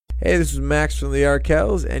Hey, this is Max from the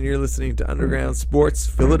Arkells, and you're listening to Underground Sports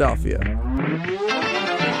Philadelphia.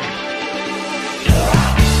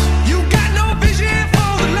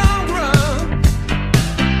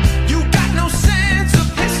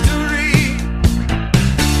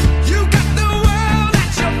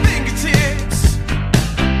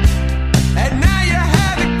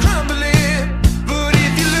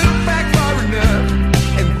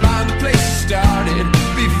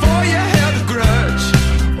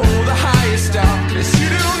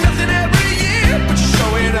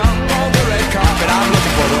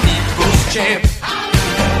 Champ.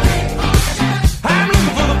 I'm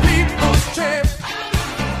looking for the people's champ.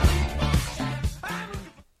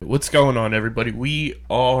 What's going on, everybody? We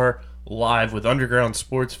are live with Underground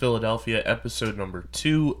Sports Philadelphia, episode number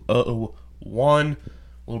 201. A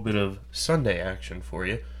little bit of Sunday action for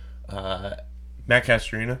you. Matt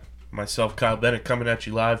Castorina, myself, Kyle Bennett, coming at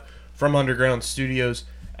you live from Underground Studios.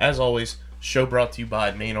 As always, show brought to you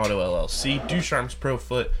by Main Auto LLC, Ducharme's Pro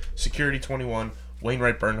Foot, Security 21,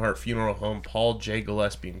 Wainwright Bernhardt Funeral Home, Paul J.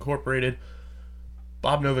 Gillespie Incorporated,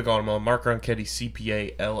 Bob Novick Automobile, Mark Ronchetti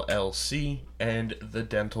CPA LLC, and the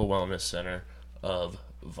Dental Wellness Center of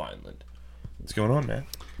Vineland. What's going on, man?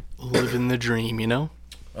 Living the dream, you know?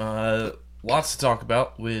 Lots to talk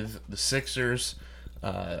about with the Sixers.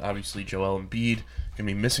 Obviously, Joel Embiid going to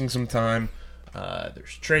be missing some time.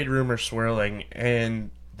 There's trade rumors swirling,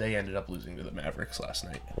 and they ended up losing to the Mavericks last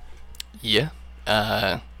night. Yeah.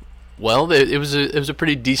 Well, it was a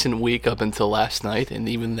pretty decent week up until last night, and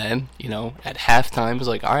even then, you know, at halftime, it was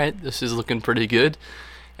like, all right, this is looking pretty good,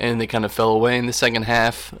 and they kind of fell away in the second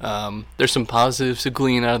half. There's some positives to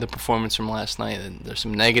glean out of the performance from last night, and there's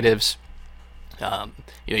some negatives.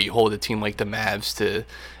 You hold a team like the Mavs to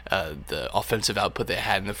the offensive output they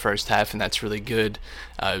had in the first half, and that's really good.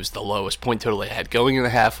 It was the lowest point total they had going in the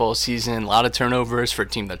half all season. A lot of turnovers for a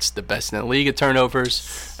team that's the best in the league at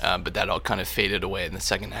turnovers, but that all kind of faded away in the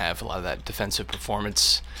second half. A lot of that defensive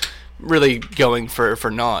performance really going for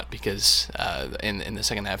naught because in the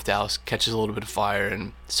second half, Dallas catches a little bit of fire,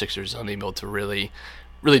 and Sixers unable to really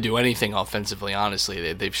do anything offensively.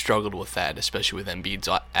 Honestly, they've struggled with that, especially with Embiid's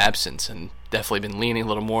absence, and definitely been leaning a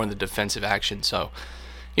little more on the defensive action. So,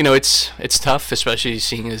 you know, it's tough, especially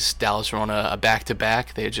seeing as Dallas are on a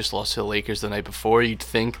back-to-back. They had just lost to the Lakers the night before. You'd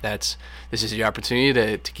think this is your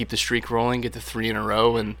opportunity to keep the streak rolling, get to 3 in a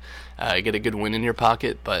row, and get a good win in your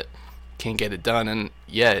pocket, but can't get it done. And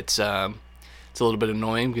yeah, it's a little bit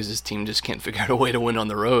annoying because this team just can't figure out a way to win on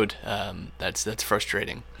the road. That's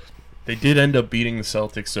frustrating. They did end up beating the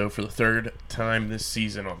Celtics, though, for the third time this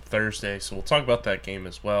season on Thursday, so we'll talk about that game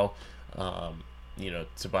as well.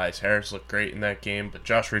 Tobias Harris looked great in that game, but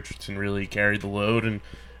Josh Richardson really carried the load and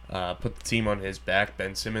put the team on his back.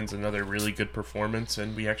 Ben Simmons, another really good performance,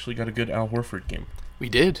 and we actually got a good Al Horford game. We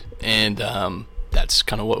did, and that's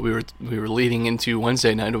kind of what we were leading into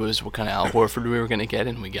Wednesday night. Was what kind of Al Horford we were going to get,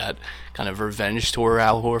 and we got kind of revenge toward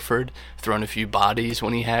Al Horford, throwing a few bodies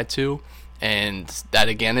when he had to. And that,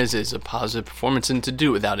 again, is a positive performance, and to do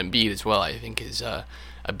it without Embiid as well, I think, is a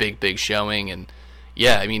big showing. And,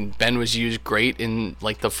 yeah, I mean, Ben was used great in,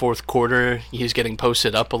 like, the fourth quarter. He was getting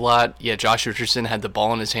posted up a lot. Yeah, Josh Richardson had the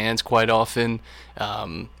ball in his hands quite often.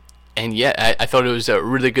 And, yeah, I thought it was a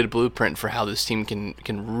really good blueprint for how this team can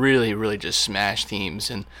really, really just smash teams.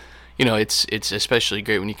 And, you know, it's especially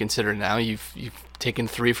great when you consider now you've taken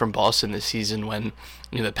 3 from Boston this season when,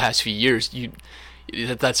 the past few years,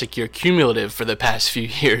 that's like your cumulative for the past few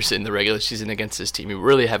years in the regular season against this team. You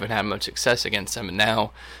really haven't had much success against them. And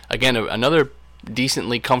now, again, another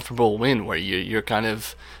decently comfortable win where you're kind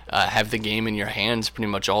of have the game in your hands pretty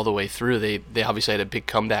much all the way through. They obviously had a big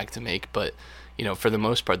comeback to make, but, for the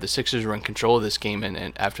most part, the Sixers were in control of this game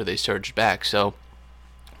and after they surged back. So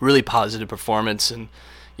really positive performance. And,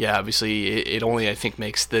 yeah, obviously it only, I think,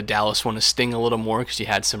 makes the Dallas one to sting a little more because you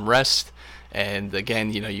had some rest. And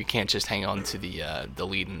again, you can't just hang on to the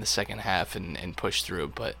lead in the second half and push through.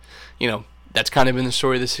 But, that's kind of been the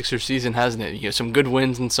story of the Sixers season, hasn't it? Some good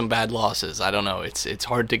wins and some bad losses. I don't know. It's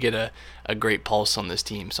hard to get a great pulse on this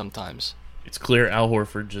team sometimes. It's clear Al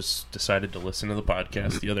Horford just decided to listen to the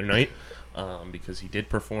podcast the other night because he did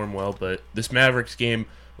perform well. But this Mavericks game,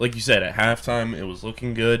 like you said, at halftime, it was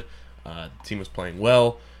looking good. The team was playing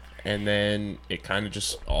well. And then it kind of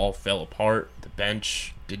just all fell apart. The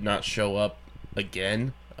bench did not show up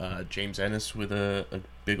again. James Ennis with a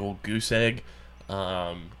big old goose egg.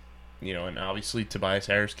 And obviously Tobias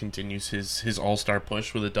Harris continues his all-star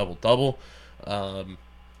push with a double-double. Coming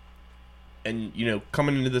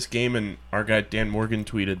into this game, and our guy Dan Morgan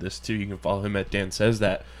tweeted this too. You can follow him at Dan Says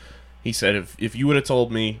That. He said if you would have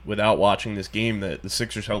told me without watching this game that the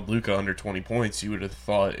Sixers held Luka under 20 points, you would have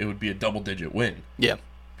thought it would be a double-digit win. Yeah.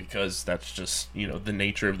 Because that's just, the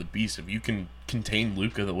nature of the beast. If you can contain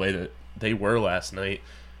Luka the way that they were last night,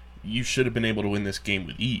 you should have been able to win this game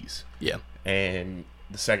with ease. Yeah. And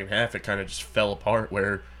the second half, it kind of just fell apart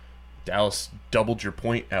where Dallas doubled your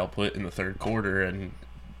point output in the third quarter, and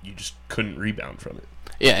you just couldn't rebound from it.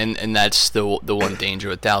 Yeah, and that's the one danger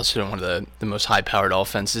with Dallas. One of the most high-powered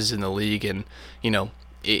offenses in the league, and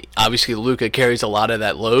obviously Luka carries a lot of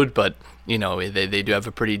that load, but they do have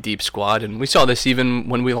a pretty deep squad, and we saw this even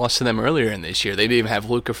when we lost to them earlier in this year. They didn't even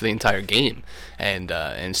have Luka for the entire game,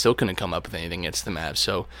 and still couldn't come up with anything against the Mavs.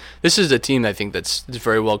 So this is a team I think that's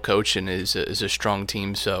very well coached and is a strong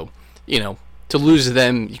team. So to lose to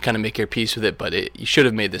them, you kind of make your peace with it, but you should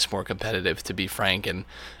have made this more competitive, to be frank. And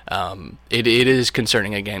it is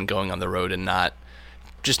concerning, again, going on the road and not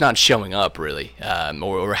showing up, really,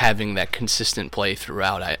 or having that consistent play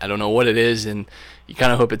throughout. I don't know what it is, and you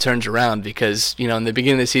kind of hope it turns around because, in the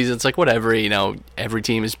beginning of the season, it's like whatever, every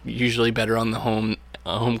team is usually better on the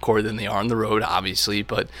home court than they are on the road, obviously,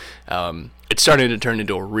 but it's starting to turn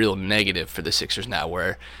into a real negative for the Sixers now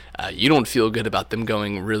where you don't feel good about them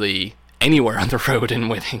going really anywhere on the road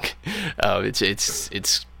and winning.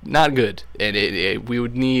 It's not good, and we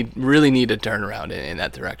would really need a turnaround in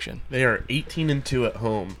that direction. They are 18-2 at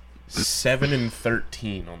home,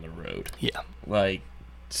 7-13 on the road. Yeah, like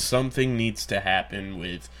something needs to happen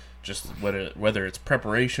with just whether it's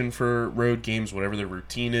preparation for road games, whatever the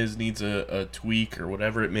routine is, needs a tweak or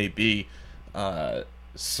whatever it may be.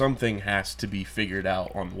 Something has to be figured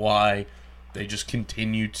out on why they just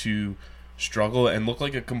continue to struggle and look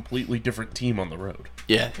like a completely different team on the road.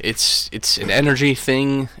 Yeah, it's an energy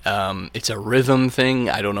thing. It's a rhythm thing.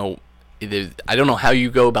 I don't know how you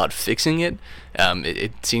go about fixing it.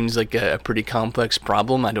 It seems like a pretty complex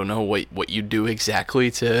problem. I don't know what you do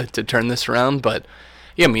exactly to turn this around, but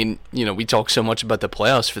yeah, we talk so much about the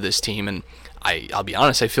playoffs for this team, and I'll be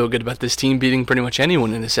honest, I feel good about this team beating pretty much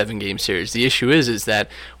anyone in a 7-game series. The issue is that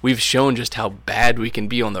we've shown just how bad we can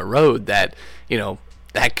be on the road that,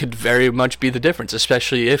 that could very much be the difference,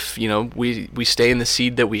 especially if, we stay in the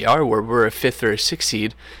seed that we are, where we're a 5th or a 6th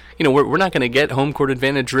seed. We're not going to get home court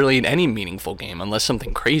advantage really in any meaningful game unless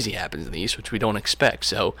something crazy happens in the East, which we don't expect.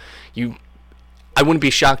 So I wouldn't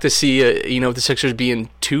be shocked to see, the Sixers be in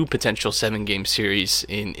 2 potential 7-game series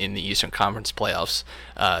in the Eastern Conference playoffs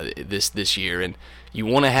this year, and you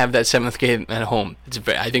want to have that 7th game at home.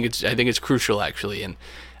 I think it's crucial, actually, and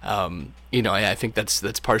I think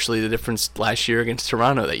that's partially the difference last year against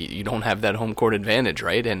Toronto, that you don't have that home court advantage,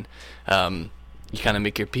 right? And you kind of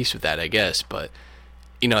make your peace with that, I guess, but.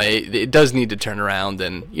 It does need to turn around,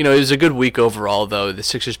 and it was a good week overall. Though the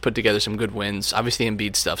Sixers put together some good wins. Obviously,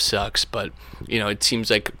 Embiid stuff sucks, but it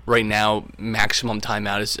seems like right now maximum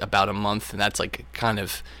timeout is about a month, and that's like kind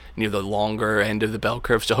of near the longer end of the bell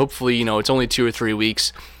curve. So hopefully, it's only 2 or 3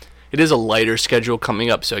 weeks. It is a lighter schedule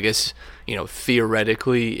coming up, so I guess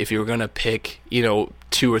theoretically, if you were gonna pick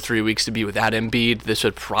 2 or 3 weeks to be without Embiid, this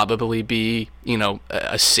would probably be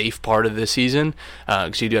a safe part of the season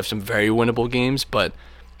because you do have some very winnable games, but.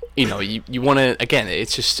 You want to, again,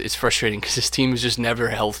 it's frustrating because this team is just never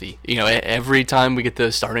healthy. Every time we get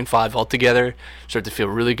the starting 5 all together, start to feel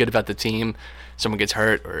really good about the team, someone gets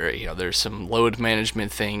hurt or, there's some load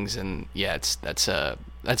management things, and yeah, that's a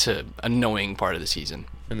annoying part of the season.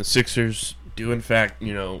 And the Sixers do, in fact,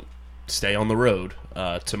 stay on the road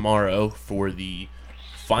tomorrow for the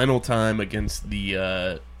final time against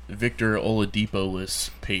the Victor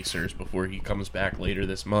Oladipo-less Pacers before he comes back later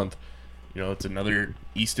this month. It's another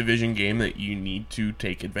East Division game that you need to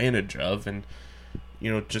take advantage of and,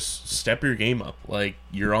 just step your game up. Like,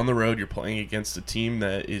 you're on the road, you're playing against a team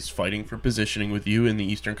that is fighting for positioning with you in the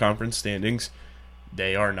Eastern Conference standings.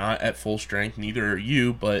 They are not at full strength, neither are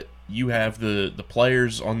you, but you have the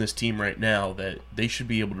players on this team right now that they should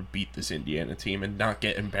be able to beat this Indiana team and not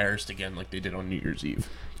get embarrassed again like they did on New Year's Eve.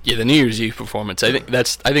 Yeah, the New Year's Eve performance, I think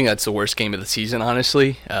that's the worst game of the season,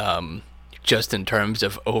 honestly. Just in terms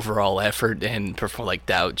of overall effort and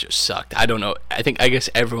Dow just sucked. I don't know. I guess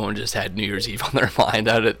everyone just had New Year's Eve on their mind.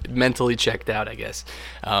 Mentally checked out, I guess.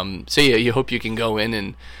 So yeah, you hope you can go in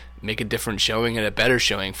and make a different showing and a better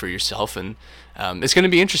showing for yourself. And it's going to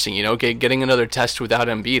be interesting, getting another test without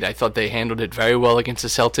Embiid. I thought they handled it very well against the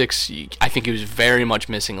Celtics. I think he was very much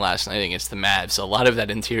missing last night against the Mavs. A lot of that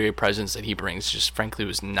interior presence that he brings just frankly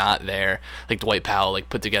was not there. Like Dwight Powell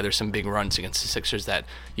put together some big runs against the Sixers that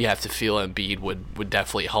you have to feel Embiid would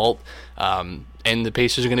definitely halt. And the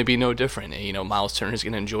Pacers are going to be no different. Miles Turner is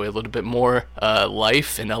going to enjoy a little bit more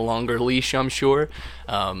life and a longer leash, I'm sure.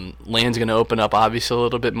 Land's going to open up, obviously, a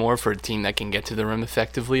little bit more for a team that can get to the rim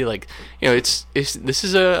effectively. This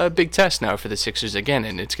is a big test now for the Sixers again,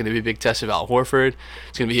 and it's going to be a big test of Al Horford.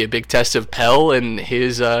 It's going to be a big test of Pell and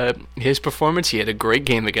his performance. He had a great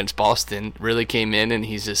game against Boston, really came in, and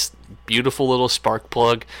he's this beautiful little spark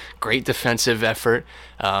plug, great defensive effort.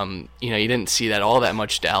 You didn't see that all that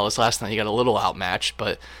much Dallas last night. He got a little outmatched,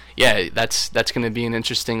 but yeah, that's going to be an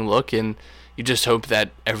interesting look, and you just hope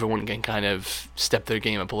that everyone can kind of step their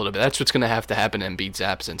game up a little bit. That's what's going to have to happen in Embiid's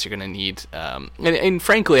absence. You're going to need, and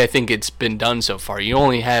frankly, I think it's been done so far. You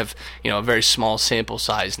only have, a very small sample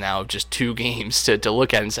size now of just 2 games to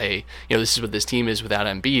look at and say, this is what this team is without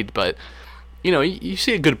Embiid, but you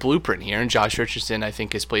see a good blueprint here, and Josh Richardson, I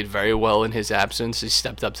think, has played very well in his absence. He's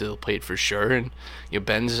stepped up to the plate for sure, and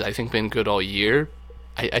Ben's, I think, been good all year.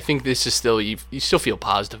 I think this is still, you still feel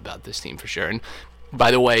positive about this team for sure. And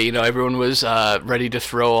by the way, everyone was ready to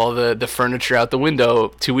throw all the furniture out the window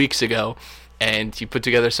 2 weeks ago, and you put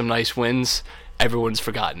together some nice wins. Everyone's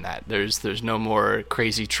forgotten that. There's no more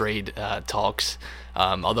crazy trade talks.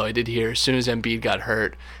 Although I did hear as soon as Embiid got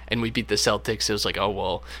hurt and we beat the Celtics, it was like, oh,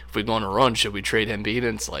 well, if we go on a run, should we trade Embiid?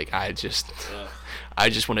 And it's like, I just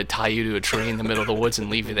want to tie you to a tree in the middle of the woods and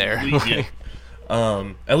leave you there.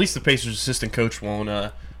 At least the Pacers assistant coach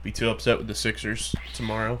won't be too upset with the Sixers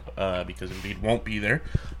tomorrow because Embiid won't be there.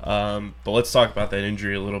 But let's talk about that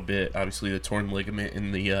injury a little bit. Obviously, the torn ligament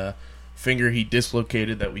in the finger he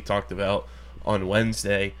dislocated that we talked about on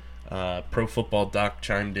Wednesday. Pro Football Doc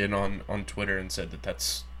chimed in on Twitter and said that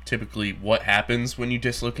that's typically what happens when you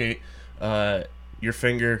dislocate your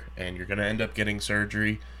finger, and you're going to end up getting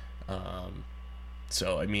surgery.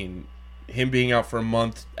 So, I mean, him being out for a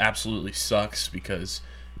month absolutely sucks because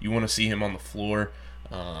you want to see him on the floor.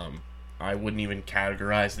 I wouldn't even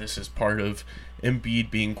categorize this as part of Embiid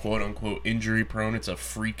being quote-unquote injury-prone. It's a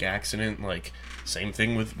freak accident. Same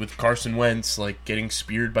thing with Carson Wentz, getting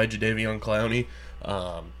speared by Jadeveon Clowney.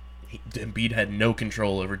 Embiid had no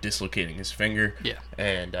control over dislocating his finger. Yeah.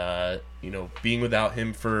 And, being without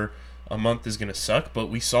him for a month is going to suck. But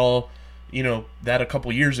we saw, that a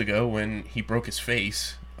couple years ago when he broke his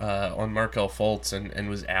face on Markelle Fultz and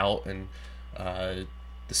was out. And the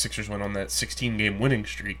Sixers went on that 16-game winning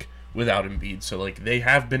streak without Embiid. So, they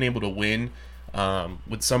have been able to win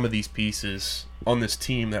with some of these pieces on this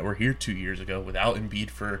team that were here 2 years ago without Embiid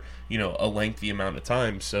for, a lengthy amount of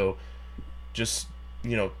time. So, just,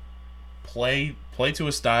 play to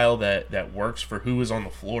a style that works for who is on the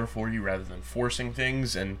floor for you rather than forcing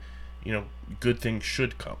things, and good things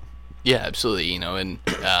should come. Yeah, absolutely. And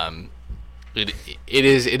it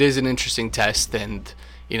is an interesting test, and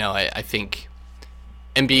I think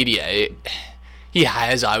Embiid, he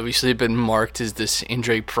has obviously been marked as this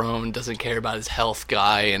injury prone, doesn't care about his health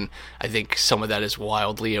guy, and I think some of that is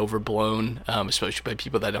wildly overblown, especially by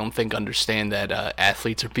people that don't understand that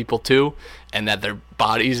athletes are people too, and that their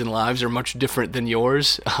bodies and lives are much different than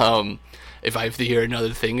yours. If I have to hear another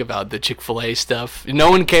thing about the Chick-fil-A stuff, no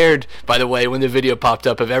one cared, by the way, when the video popped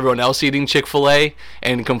up of everyone else eating Chick-fil-A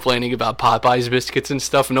and complaining about Popeye's biscuits and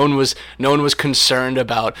stuff. No one was concerned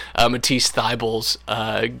about Matisse Thybulle's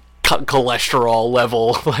cholesterol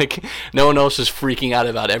level. No one else is freaking out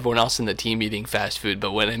about everyone else in the team eating fast food,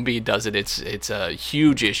 but when Embiid does it, it's a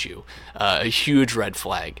huge issue, a huge red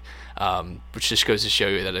flag, which just goes to show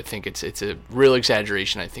you that I think it's a real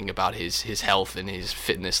exaggeration, I think, about his health and his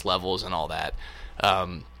fitness levels and all that.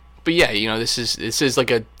 But yeah, this is like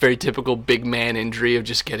a very typical big man injury of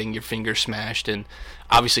just getting your finger smashed, and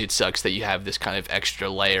obviously it sucks that you have this kind of extra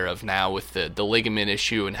layer of now with the ligament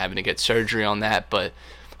issue and having to get surgery on that, but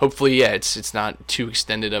hopefully, yeah, it's not too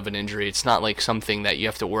extended of an injury. It's not something that you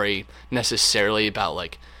have to worry necessarily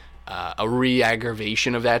about a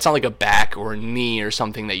re-aggravation of that. It's not like a back or a knee or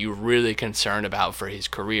something that you're really concerned about for his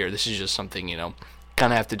career. This is just something, kind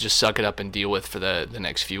of have to just suck it up and deal with for the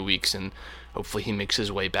next few weeks, and hopefully he makes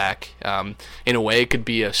his way back. In a way, it could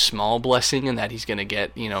be a small blessing in that he's going to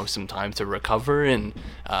get, some time to recover and,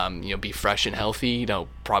 be fresh and healthy,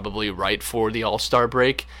 probably right for the All-Star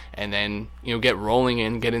break, and then, get rolling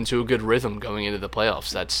and get into a good rhythm going into the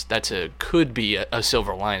playoffs. Could be a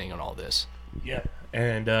silver lining on all this. Yeah,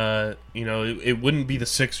 and, it wouldn't be the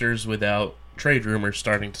Sixers without trade rumors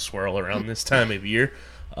starting to swirl around this time of year.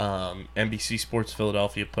 NBC Sports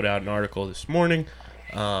Philadelphia put out an article this morning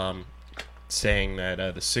saying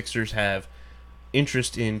that the Sixers have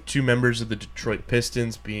interest in two members of the Detroit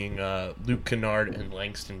Pistons, being Luke Kennard and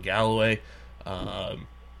Langston Galloway.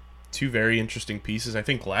 Two very interesting pieces. I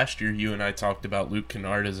think last year you and I talked about Luke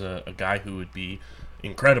Kennard as a guy who would be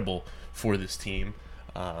incredible for this team.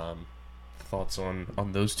 Thoughts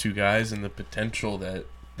on those two guys and the potential that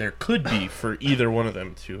there could be for either one of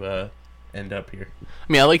them to end up here?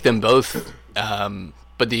 I mean, I like them both,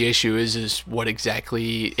 but the issue is what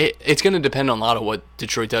exactly... It's going to depend on a lot of what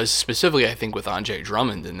Detroit does, specifically, I think, with Andre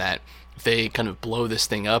Drummond, in that if they kind of blow this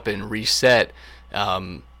thing up and reset,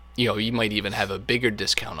 you might even have a bigger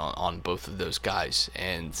discount on both of those guys,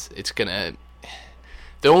 and it's going to...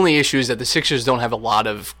 The only issue is that the Sixers don't have a lot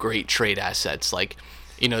of great trade assets. Like,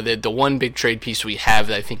 the one big trade piece we have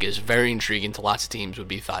that I think is very intriguing to lots of teams would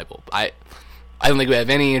be Thibault. I don't think we have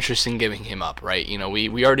any interest in giving him up, right?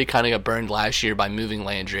 We already kind of got burned last year by moving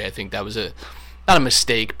Landry. I think that was not a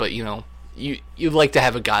mistake, but you'd like to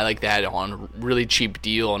have a guy like that on a really cheap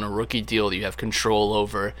deal, on a rookie deal that you have control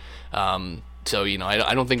over. So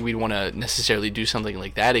I don't think we'd want to necessarily do something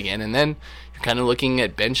like that again. And then you're kind of looking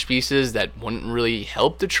at bench pieces that wouldn't really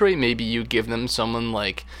help Detroit. Maybe you give them someone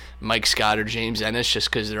like Mike Scott or James Ennis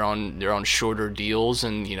just because they're on shorter deals,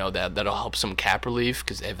 and that'll help some cap relief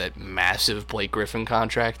because they have that massive Blake Griffin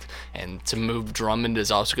contract, and to move Drummond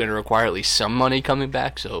is also going to require at least some money coming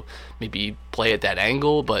back. So maybe play at that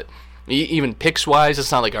angle. But even picks wise,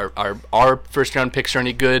 it's not like our first round picks are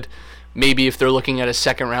any good. Maybe if they're looking at a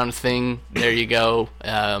second round thing, there you go.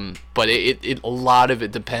 But a lot of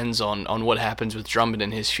it depends on what happens with Drummond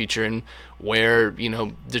and his future, and where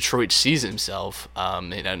Detroit sees himself.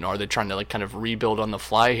 And are they trying to kind of rebuild on the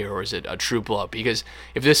fly here, or is it a true blow up? Because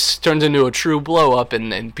if this turns into a true blow up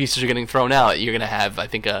and pieces are getting thrown out, you're going to have, I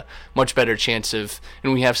think, a much better chance of.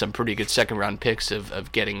 And we have some pretty good second round picks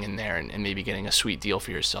of getting in there and maybe getting a sweet deal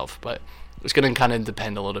for yourself, but. It's going to kind of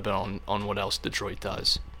depend a little bit on what else Detroit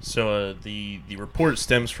does. So the report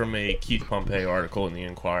stems from a Keith Pompey article in the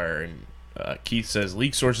Inquirer, and Keith says,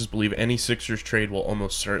 league sources believe any Sixers trade will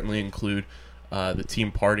almost certainly include the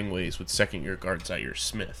team parting ways with second-year guard Zaire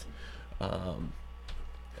Smith. And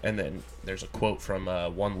then there's a quote from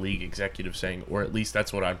one league executive saying, or at least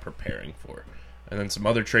that's what I'm preparing for. And then some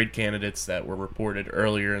other trade candidates that were reported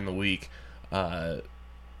earlier in the week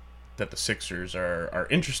that the Sixers are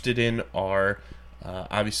interested in are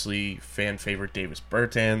obviously fan favorite Davis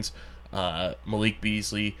Bertans, Malik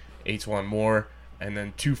Beasley, Eitan Moore, and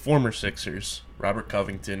then two former Sixers, Robert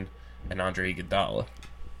Covington and Andre Iguodala.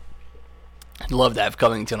 I'd love to have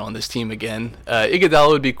Covington on this team again. Iguodala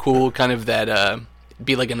would be cool, kind of that,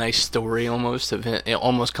 be like a nice story almost of him,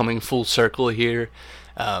 almost coming full circle here.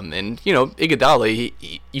 And Iguodala,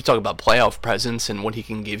 you talk about playoff presence and what he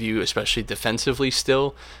can give you, especially defensively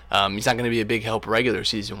still. He's not going to be a big help regular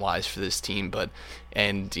season wise for this team, but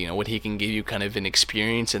what he can give you kind of in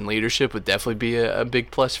experience and leadership would definitely be a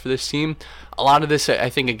big plus for this team. A lot of this,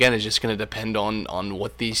 I think, again, is just going to depend on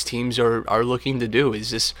what these teams are looking to do.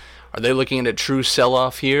 Are they looking at a true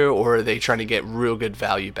sell-off here, or are they trying to get real good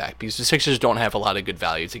value back? Because the Sixers don't have a lot of good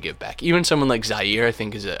value to give back. Even someone like Zaire, I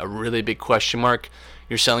think, is a really big question mark.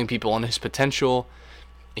 You're selling people on his potential.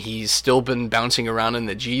 He's still been bouncing around in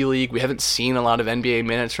the G League. We haven't seen a lot of NBA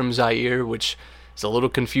minutes from Zaire, which is a little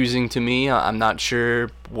confusing to me. I'm not sure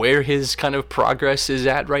where his kind of progress is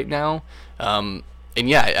at right now. I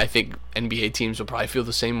think NBA teams will probably feel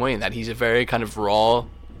the same way, in that he's a very kind of raw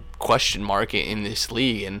question mark in this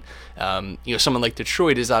league. And someone like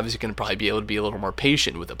Detroit is obviously going to probably be able to be a little more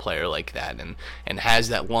patient with a player like that and has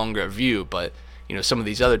that longer view. But some of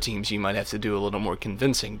these other teams you might have to do a little more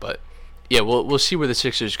convincing. But yeah, we'll see where the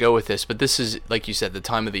Sixers go with this. But this is, like you said, the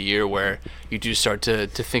time of the year where you do start to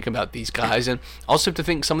think about these guys, and also to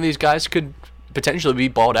think some of these guys could potentially be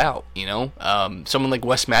bought out. Someone like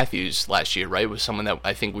Wes Matthews last year, right, was someone that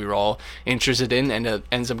I think we were all interested in, and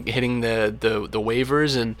ends up hitting the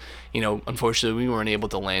waivers, and unfortunately we weren't able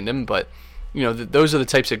to land him. But those are the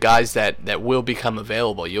types of guys that will become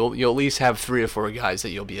available. You'll at least have 3 or 4 guys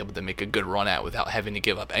that you'll be able to make a good run at without having to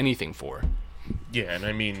give up anything for. Yeah, and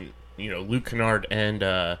I mean, Luke Kennard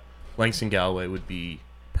and Langston Galloway would be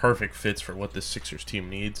perfect fits for what this Sixers team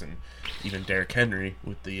needs, and even Derrick Henry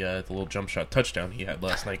with the little jump shot touchdown he had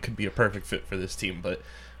last night could be a perfect fit for this team. But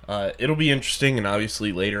it'll be interesting, and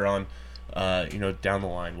obviously later on, down the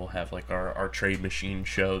line, we'll have like our trade machine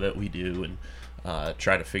show that we do, and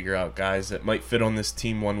try to figure out guys that might fit on this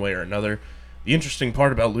team one way or another. The interesting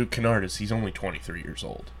part about Luke Kennard is he's only 23 years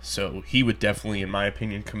old, so he would definitely, in my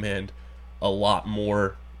opinion, command a lot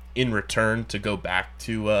more in return to go back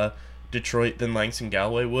to Detroit than Langston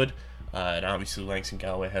Galloway would. And obviously Langston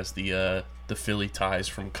Galloway has the Philly ties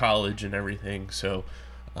from college and everything, so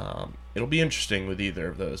it'll be interesting with either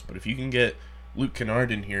of those. But if you can get Luke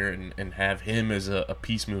Kennard in here and have him as a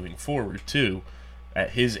piece moving forward too,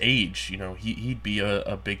 at his age, he'd be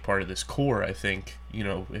a big part of this core, I think,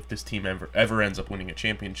 if this team ever ends up winning a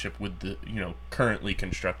championship with the, currently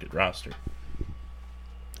constructed roster.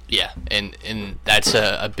 Yeah, and that's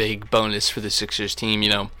a big bonus for the Sixers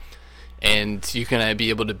team, and you can be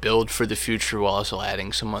able to build for the future while also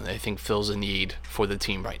adding someone that I think fills a need for the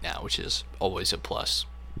team right now, which is always a plus.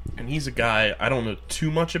 And he's a guy, I don't know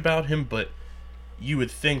too much about him, but you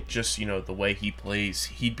would think just, the way he plays,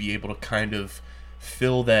 he'd be able to kind of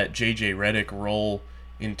fill that J.J. Redick role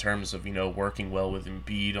in terms of, working well with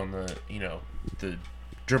Embiid on the, the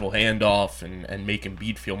dribble handoff and make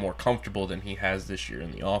Embiid feel more comfortable than he has this year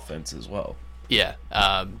in the offense as well. Yeah,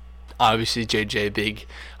 obviously JJ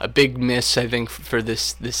a big miss, I think, for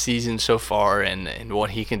this season so far, and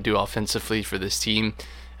what he can do offensively for this team.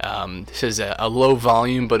 This is a low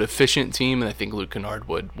volume but efficient team, and I think Luke Kennard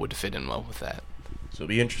would fit in well with that. So it'll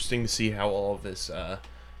be interesting to see how all of this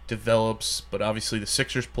develops, but obviously the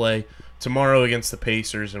Sixers play tomorrow against the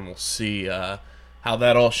Pacers, and we'll see how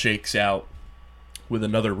that all shakes out with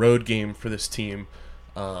another road game for this team.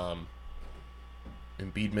 Embiid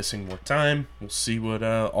missing more time. We'll see what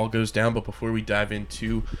all goes down, but before we dive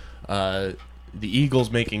into the Eagles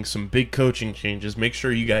making some big coaching changes, make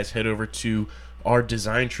sure you guys head over to our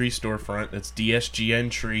Design Tree storefront. That's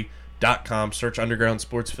dsgntree.com. Search Underground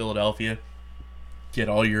Sports Philadelphia. Get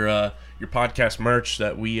all your podcast merch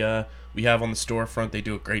that we have on the storefront. They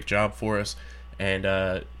do a great job for us.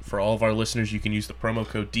 And for all of our listeners, you can use the promo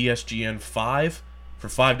code DSGN5 for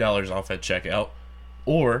 $5 off at checkout,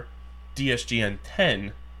 or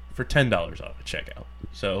DSGN10 for $10 off at checkout.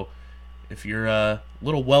 So if you're a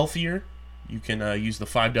little wealthier, you can use the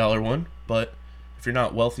 $5 one. But if you're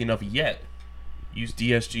not wealthy enough yet, use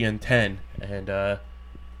DSGN10 and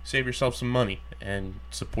save yourself some money and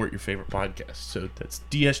support your favorite podcast. So that's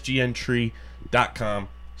dsgntree.com.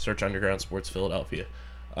 Search Underground Sports Philadelphia.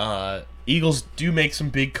 Eagles do make some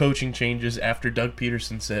big coaching changes after Doug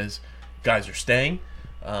Peterson says guys are staying.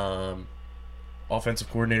 Offensive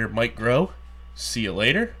coordinator Mike Groh, see you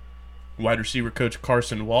later. Wide receiver coach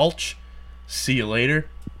Carson Walch, see you later.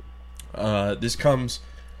 This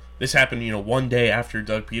happened, one day after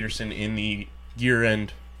Doug Peterson in the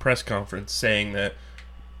year-end press conference saying that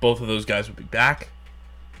both of those guys would be back.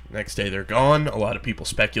 Next day they're gone. A lot of people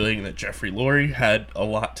speculating that Jeffrey Lurie had a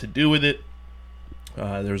lot to do with it.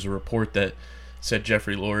 There was a report that said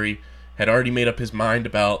Jeffrey Lurie had already made up his mind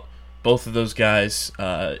about both of those guys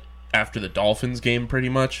after the Dolphins game, pretty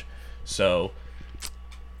much. So,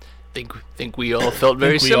 think we all felt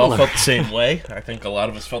very similar. We all felt the same way. I think a lot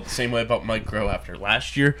of us felt the same way about Mike Groh after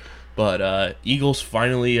last year. But Eagles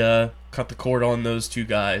finally cut the cord on those two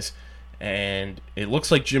guys, and it looks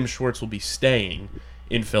like Jim Schwartz will be staying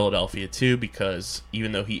in Philadelphia too, because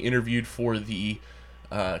even though he interviewed for the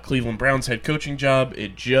Cleveland Browns head coaching job,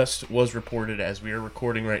 it just was reported as we are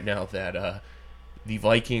recording right now that the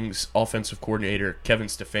Vikings offensive coordinator Kevin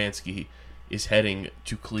Stefanski is heading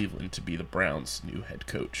to Cleveland to be the Browns' new head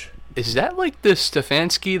coach. Is that like the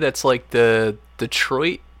Stefanski that's like the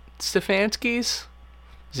Detroit Stefanskis?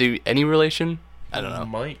 Is he any relation? I don't know.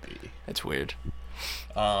 Might be. That's weird.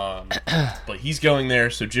 But he's going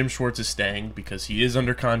there, so Jim Schwartz is staying because he is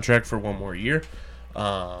under contract for one more year.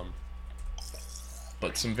 But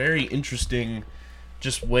some very interesting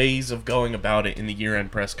just ways of going about it in the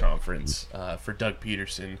year-end press conference for Doug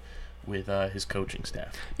Peterson with his coaching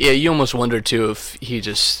staff. Yeah, you almost wonder, too, if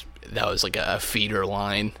that was like a feeder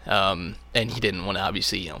line, and he didn't want to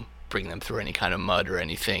obviously, bring them through any kind of mud or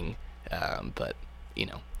anything, but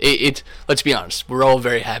let's be honest, we're all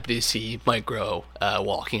very happy to see Mike Groh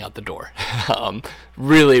walking out the door.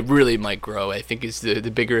 Really, really, Mike Groh, I think, is the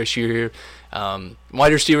bigger issue here.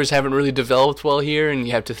 Wide receivers haven't really developed well here, and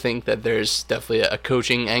you have to think that there's definitely a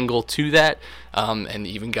coaching angle to that, and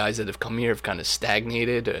even guys that have come here have kind of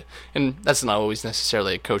stagnated, and that's not always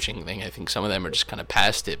necessarily a coaching thing. I think some of them are just kind of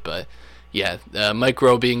past it, but yeah, Mike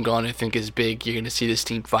Groh being gone, I think, is big. You're going to see this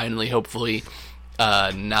team finally, hopefully,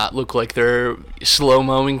 not look like they're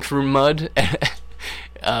slow-mowing through mud.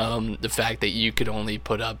 The fact that you could only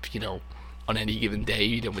put up, on any given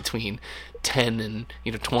day, between 10 and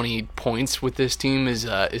 20 points with this team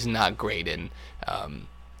is not great, and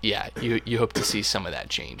you hope to see some of that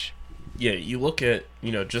change. Yeah, you look at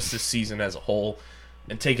just this season as a whole,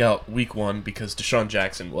 and take out week 1 because Deshaun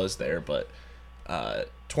Jackson was there, but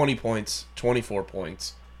 20 points, 24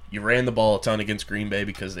 points, You ran the ball a ton against Green Bay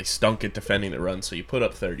because they stunk at defending the run, so you put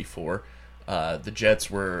up 34. The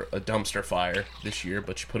Jets were a dumpster fire this year,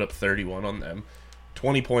 but you put up 31 on them.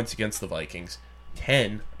 20 points against the Vikings,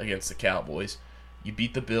 10 against the Cowboys. You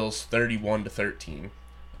beat the Bills 31-13.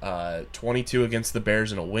 22 against the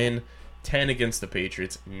Bears in a win, 10 against the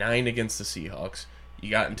Patriots, 9 against the Seahawks.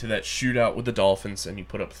 You got into that shootout with the Dolphins, and you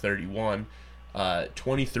put up 31.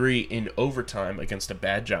 23 in overtime against a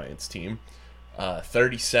bad Giants team.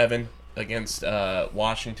 37 against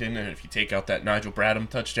Washington, and if you take out that Nigel Bradham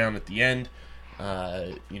touchdown at the end,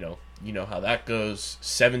 you know how that goes.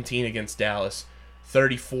 17 against Dallas,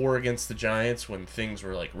 34 against the Giants when things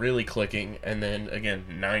were like really clicking, and then again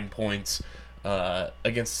 9 points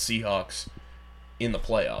against the Seahawks in the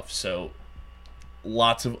playoffs. So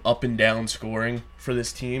lots of up and down scoring for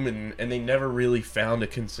this team, and they never really found a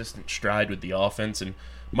consistent stride with the offense. And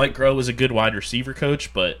Mike Groh was a good wide receiver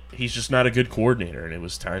coach, but he's just not a good coordinator, and it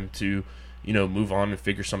was time to, move on and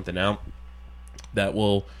figure something out that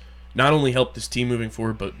will not only help this team moving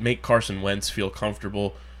forward, but make Carson Wentz feel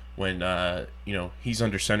comfortable when, he's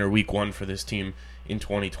under center week 1 for this team in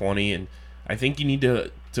 2020. And I think you need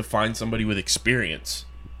to find somebody with experience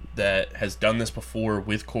that has done this before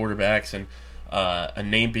with quarterbacks. And a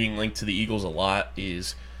name being linked to the Eagles a lot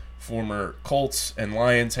is former Colts and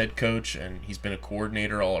Lions head coach, and he's been a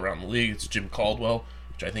coordinator all around the league. It's Jim Caldwell,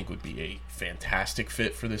 which I think would be a fantastic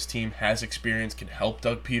fit for this team. Has experience, can help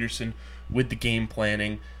Doug Peterson with the game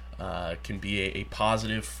planning, can be a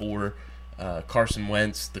positive for Carson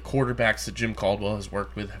Wentz. The quarterbacks that Jim Caldwell has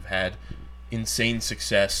worked with have had insane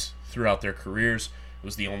success throughout their careers. It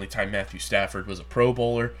was the only time Matthew Stafford was a Pro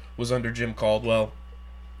Bowler, was under Jim Caldwell.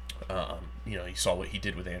 You saw what he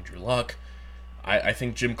did with Andrew Luck. I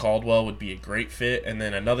think Jim Caldwell would be a great fit. And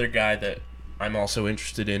then another guy that I'm also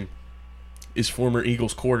interested in is former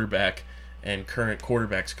Eagles quarterback and current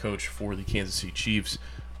quarterbacks coach for the Kansas City Chiefs,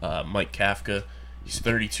 Mike Kafka. He's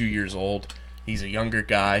 32 years old. He's a younger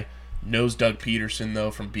guy. Knows Doug Peterson, though,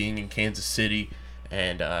 from being in Kansas City.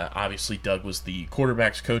 And obviously Doug was the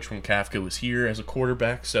quarterbacks coach when Kafka was here as a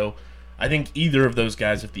quarterback. So I think either of those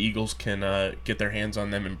guys, if the Eagles can get their hands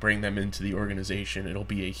on them and bring them into the organization, it'll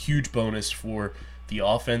be a huge bonus for the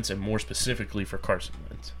offense and more specifically for Carson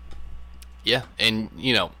Wentz. Yeah, and,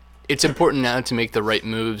 it's important now to make the right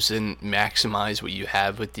moves and maximize what you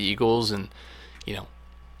have with the Eagles. And,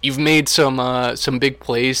 you've made some big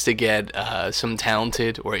plays to get some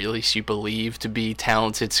talented, or at least you believe to be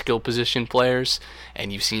talented, skill position players,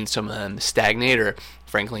 and you've seen some of them stagnate or,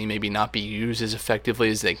 frankly, maybe not be used as effectively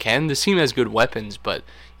as they can. This team has good weapons, but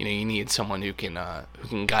you need someone who can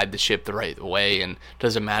guide the ship the right way. And it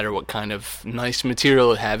doesn't matter what kind of nice material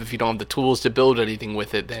you have, if you don't have the tools to build anything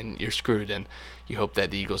with it, then you're screwed. And you hope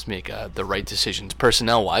that the Eagles make the right decisions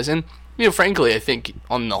personnel-wise. And frankly, I think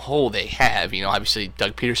on the whole they have. Obviously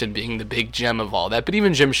Doug Peterson being the big gem of all that, but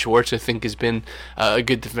even Jim Schwartz, I think, has been a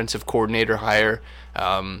good defensive coordinator hire.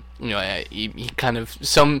 He kind of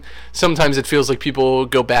sometimes it feels like people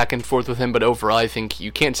go back and forth with him, but overall, I think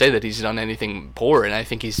you can't say that he's done anything poor, and I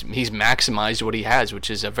think he's maximized what he has, which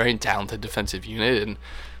is a very talented defensive unit,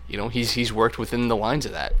 and he's worked within the lines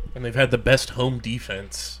of that. And they've had the best home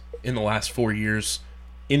defense in the last 4 years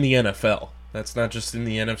in the NFL. That's not just in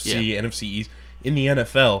the NFC, NFC East. In the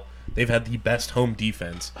NFL, they've had the best home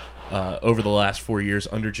defense over the last 4 years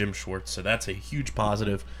under Jim Schwartz. So that's a huge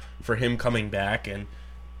positive for him coming back. And,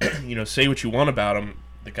 say what you want about him,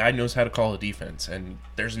 the guy knows how to call a defense. And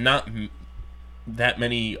there's not that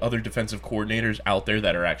many other defensive coordinators out there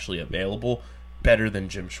that are actually available better than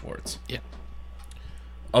Jim Schwartz. Yeah.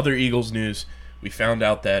 Other Eagles news, we found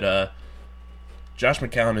out that Josh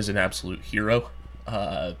McCown is an absolute hero.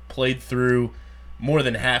 Played through more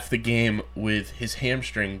than half the game with his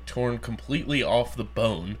hamstring torn completely off the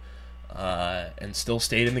bone, and still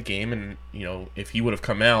stayed in the game. And, if he would have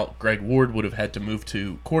come out, Greg Ward would have had to move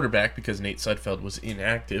to quarterback because Nate Sudfeld was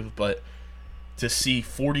inactive. But to see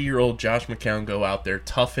 40-year-old Josh McCown go out there,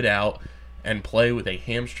 tough it out, and play with a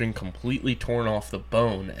hamstring completely torn off the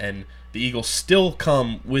bone, and the Eagles still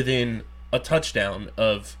come within a touchdown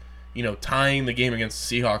of tying the game against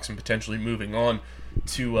the Seahawks and potentially moving on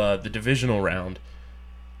to the divisional round,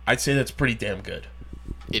 I'd say that's pretty damn good.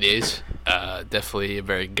 It is. Definitely a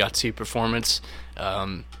very gutsy performance.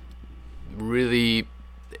 Really,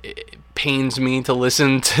 it pains me to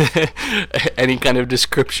listen to any kind of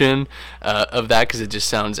description of that, because it just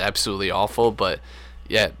sounds absolutely awful. But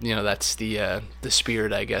yeah, that's the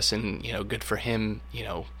spirit, I guess, and good for him,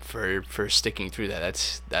 for sticking through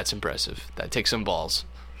that. That's impressive. That takes some balls.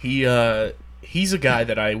 He's a guy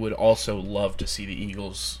that I would also love to see the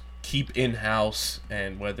Eagles keep in-house,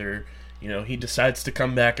 and whether he decides to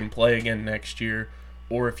come back and play again next year,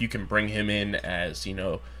 or if you can bring him in as,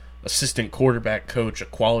 assistant quarterback coach, a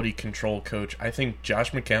quality control coach. I think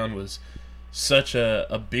Josh McCown was such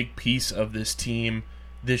a big piece of this team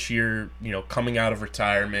this year, coming out of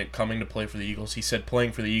retirement, coming to play for the Eagles. He said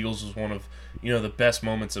playing for the Eagles was one of, the best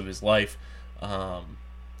moments of his life.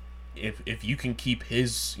 If you can keep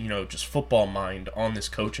his, just football mind on this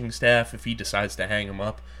coaching staff, if he decides to hang him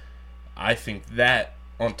up, I think that,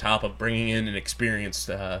 on top of bringing in an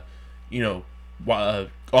experienced,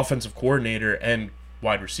 offensive coordinator and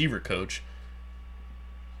wide receiver coach,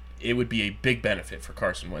 it would be a big benefit for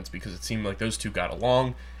Carson Wentz, because it seemed like those two got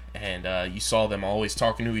along, and you saw them always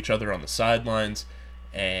talking to each other on the sidelines,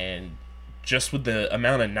 and just with the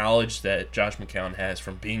amount of knowledge that Josh McCown has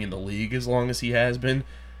from being in the league as long as he has been,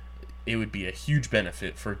 it would be a huge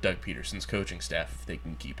benefit for Doug Peterson's coaching staff if they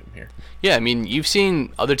can keep him here. Yeah, I mean, you've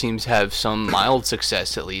seen other teams have some mild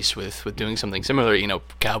success, at least, with doing something similar.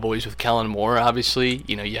 Cowboys with Kellen Moore, obviously.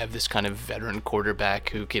 You have this kind of veteran quarterback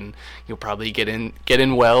who can, probably get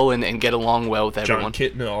in well and get along well with everyone. John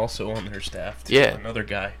Kitna also on their staff, too. Yeah. Another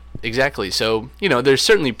guy. Exactly. So, there's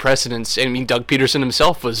certainly precedence. I mean, Doug Peterson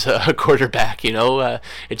himself was a quarterback, It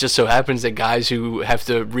just so happens that guys who have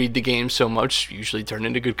to read the game so much usually turn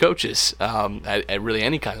into good coaches at really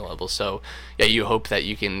any kind of level. So, yeah, you hope that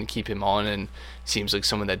you can keep him on, and seems like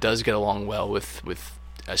someone that does get along well with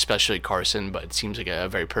especially Carson, but it seems like a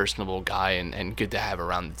very personable guy and good to have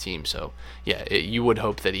around the team. So, yeah, you would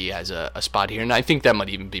hope that he has a spot here. And I think that might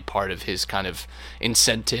even be part of his kind of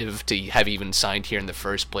incentive to have even signed here in the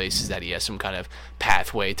first place, is that he has some kind of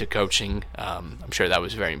pathway to coaching. I'm sure that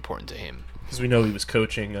was very important to him. Because we know he was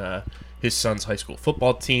coaching his son's high school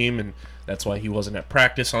football team, and that's why he wasn't at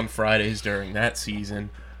practice on Fridays during that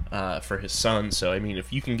season. For his son. So, I mean,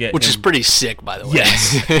 if you can get Which is pretty sick, by the way.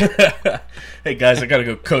 Yes. Hey, guys, I got to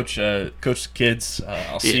go coach the kids.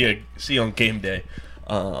 I'll see you on game day.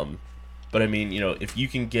 But, I mean, if you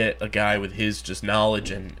can get a guy with his just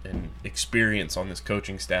knowledge and experience on this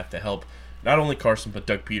coaching staff to help not only Carson but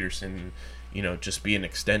Doug Peterson, just be an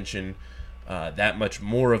extension that much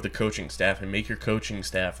more of the coaching staff and make your coaching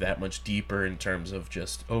staff that much deeper in terms of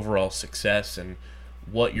just overall success and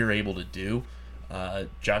what you're able to do.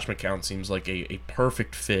 Josh McCown seems like a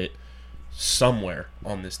perfect fit somewhere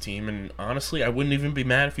on this team, and honestly, I wouldn't even be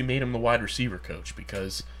mad if you made him the wide receiver coach,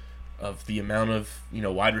 because of the amount of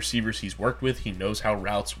wide receivers he's worked with. He knows how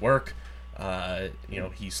routes work.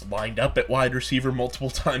 He's lined up at wide receiver multiple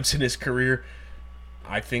times in his career.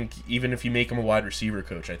 I think even if you make him a wide receiver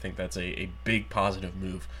coach, I think that's a big positive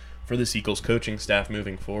move for this Eagles coaching staff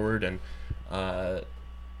moving forward. And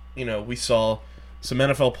we saw some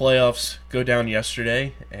NFL playoffs go down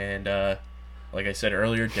yesterday, and like I said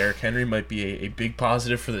earlier, Derrick Henry might be a big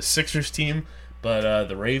positive for the Sixers team, but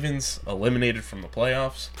the Ravens eliminated from the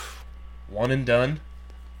playoffs, one and done.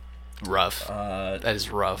 Rough. That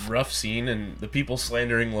is rough. Rough scene, and the people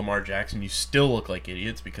slandering Lamar Jackson, you still look like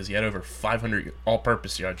idiots because he had over 500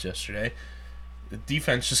 all-purpose yards yesterday. The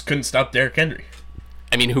defense just couldn't stop Derrick Henry.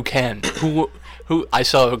 I mean, who can? Who? I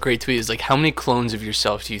saw a great tweet. It's like, how many clones of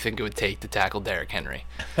yourself do you think it would take to tackle Derrick Henry?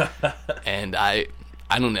 And I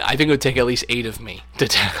don't know. I think it would take at least 8 of me to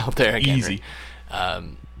tackle Derrick Easy.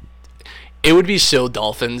 Henry. It would be so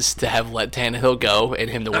Dolphins to have let Tannehill go and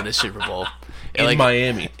him to win a Super Bowl. In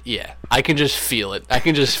Miami. Yeah, I can just feel it. I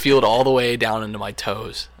can just feel it all the way down into my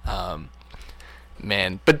toes.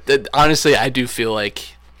 Man, but honestly, I do feel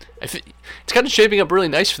like it's kind of shaping up really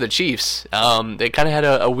nice for the Chiefs. They kind of had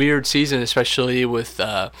a weird season, especially with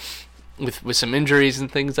some injuries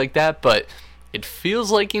and things like that. But it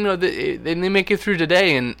feels like they make it through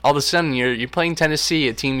today, and all of a sudden you're playing Tennessee,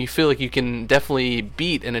 a team you feel like you can definitely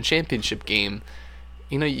beat in a championship game.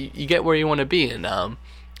 You get where you want to be, and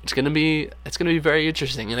it's gonna be very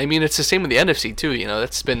interesting. And I mean, it's the same with the NFC too.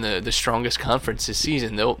 That's been the strongest conference this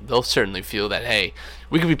season. They'll certainly feel that, hey,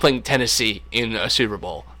 we could be playing Tennessee in a Super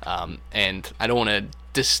Bowl. And I don't want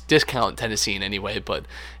to discount Tennessee in any way,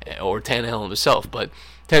 or Tannehill himself. But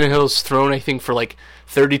Tannehill's thrown, I think, for like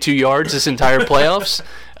 32 yards this entire playoffs.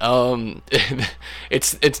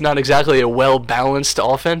 It's not exactly a well balanced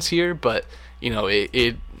offense here, but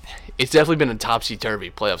it's definitely been a topsy-turvy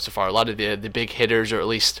playoff so far. A lot of the big hitters, or at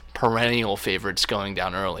least perennial favorites, going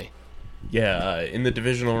down early. Yeah, in the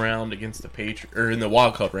divisional round against the Patriots, or in the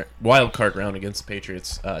wild card round against the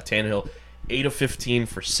Patriots, Tannehill 8 of 15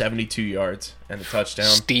 for 72 yards and a touchdown.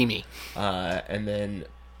 Steamy. And then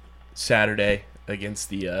Saturday against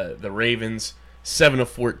the Ravens, 7 of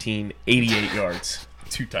 14, 88 yards,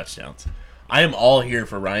 2 touchdowns. I am all here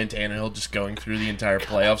for Ryan Tannehill just going through the entire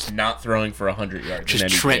playoffs, not throwing for 100 yards. Just in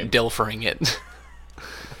any Trent game. Dilfering it.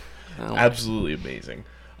 Absolutely amazing.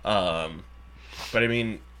 But I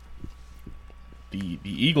mean, the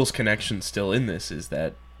Eagles connection still in this is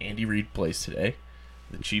that Andy Reid plays today,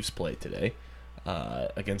 the Chiefs play today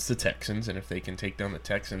against the Texans, and if they can take down the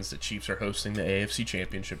Texans, the Chiefs are hosting the AFC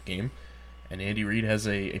Championship game, and Andy Reid has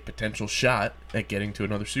a potential shot at getting to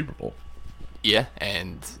another Super Bowl. Yeah,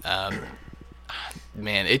 and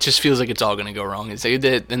man, it just feels like it's all going to go wrong. And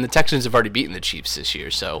the Texans have already beaten the Chiefs this year,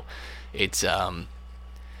 so it's the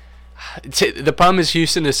problem is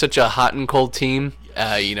Houston is such a hot and cold team.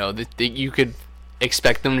 That you could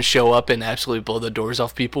expect them to show up and absolutely blow the doors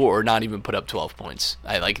off people, or not even put up 12 points.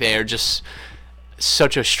 They are just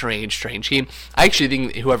such a strange team. I actually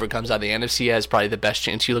think whoever comes out of the NFC has probably the best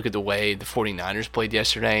chance. You look at the way the 49ers played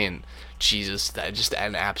yesterday, and Jesus, that just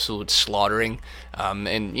an absolute slaughtering.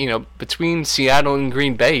 And between Seattle and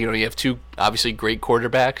Green Bay, you have two obviously great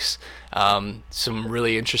quarterbacks, some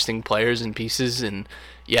really interesting players and pieces, and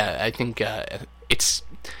yeah, I think it's.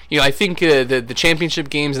 I think the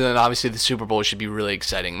championship games and then obviously the Super Bowl should be really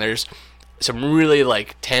exciting. There's some really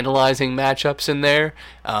tantalizing matchups in there,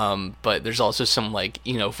 but there's also some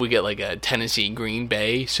if we get a Tennessee Green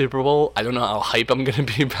Bay Super Bowl, I don't know how hype I'm going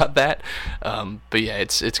to be about that. But yeah,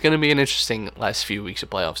 it's going to be an interesting last few weeks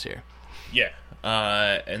of playoffs here. Yeah,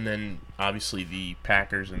 and then obviously the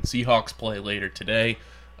Packers and Seahawks play later today.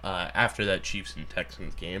 After that Chiefs and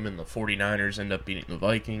Texans game, and the 49ers end up beating the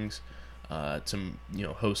Vikings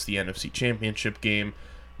to host the NFC Championship game.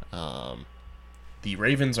 The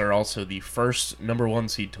Ravens are also the first number 1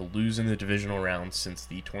 seed to lose in the divisional round since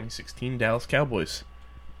the 2016 Dallas Cowboys.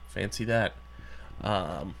 Fancy that.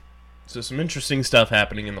 So some interesting stuff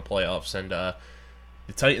happening in the playoffs, and the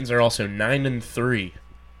Titans are also 9-3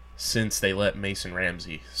 since they let Mason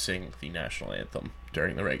Ramsey sing the national anthem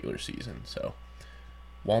during the regular season. So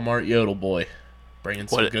Walmart Yodel Boy bringing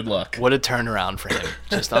some good luck. What a turnaround for him.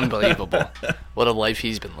 Just unbelievable. What a life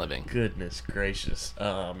he's been living. Goodness gracious.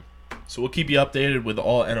 So we'll keep you updated with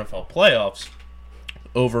all NFL playoffs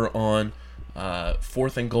over on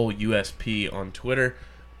 4th and Goal USP on Twitter.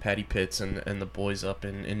 Patty Pitts and the boys up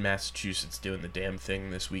in Massachusetts doing the damn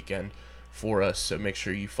thing this weekend for us. So make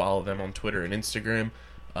sure you follow them on Twitter and Instagram.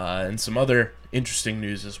 And some other interesting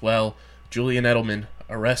news as well. Julian Edelman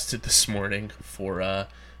arrested this morning for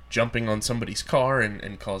jumping on somebody's car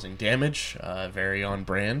and causing damage. Very on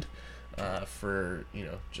brand for,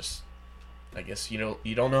 just, I guess, you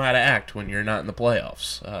don't know how to act when you're not in the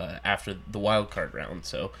playoffs after the wild card round.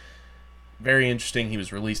 So very interesting. He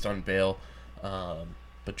was released on bail.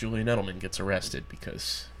 But Julian Edelman gets arrested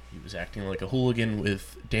because he was acting like a hooligan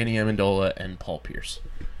with Danny Amendola and Paul Pierce.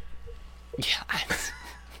 Yeah.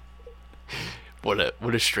 What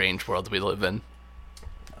a strange world we live in.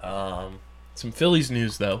 Some Phillies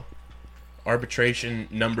news, though. Arbitration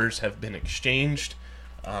numbers have been exchanged.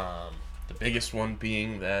 The biggest one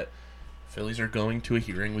being that Phillies are going to a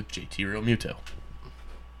hearing with JT Realmuto.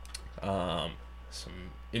 Some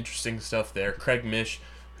interesting stuff there. Craig Mish,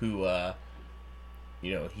 who,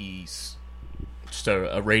 he's just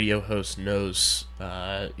a radio host, knows,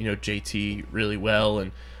 JT really well,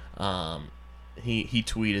 and he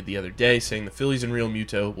tweeted the other day saying the Phillies and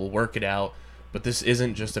Realmuto will work it out, but this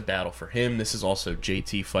isn't just a battle for him. This is also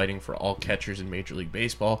JT fighting for all catchers in Major League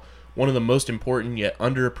Baseball. One of the most important yet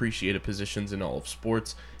underappreciated positions in all of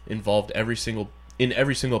sports, involved every single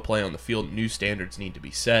play on the field. New standards need to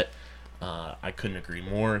be set. I couldn't agree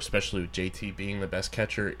more, especially with JT being the best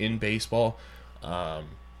catcher in baseball. Todd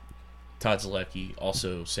Zaleski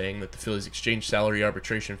also saying that the Phillies exchanged salary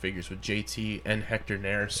arbitration figures with JT and Hector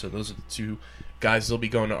Neris, so those are the two guys they'll be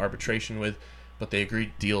going to arbitration with, but they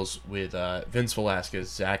agreed deals with Vince Velasquez,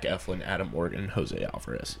 Zach Eflin, Adam Morgan, and Jose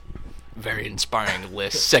Alvarez. Very inspiring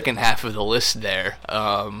list. Second half of the list there.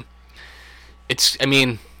 It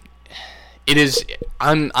is.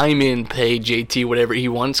 I'm in pay JT whatever he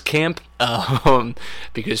wants camp.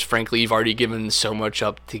 Because frankly, you've already given so much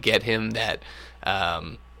up to get him that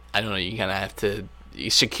I don't know. You kind of have to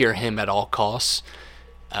secure him at all costs.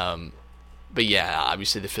 But yeah,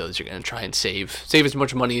 obviously the Phillies are going to try and save as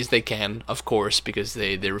much money as they can, of course, because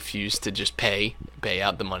they refuse to just pay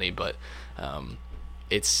out the money. But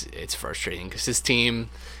it's frustrating because this team,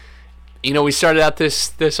 we started out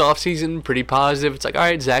this offseason pretty positive. It's like, all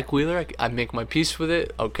right, Zach Wheeler, I make my peace with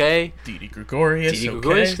it. Okay. Didi Gregorius,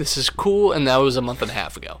 okay. This is cool. And that was a month and a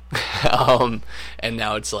half ago. And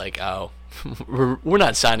now it's like, oh, we're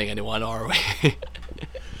not signing anyone, are we?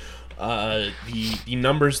 The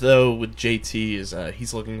numbers, though, with JT is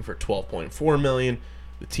he's looking for $12.4 million.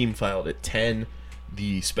 The team filed at 10.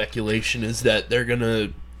 The speculation is that they're going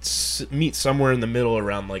to meet somewhere in the middle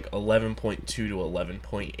around like 11.2 to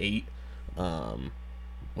 11.8.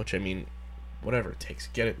 which I mean, whatever it takes,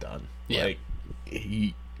 get it done. Yeah. Like,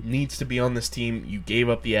 he needs to be on this team. You gave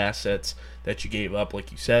up the assets that you gave up,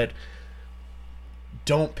 like you said.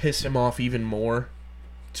 Don't piss him off even more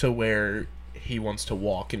to where he wants to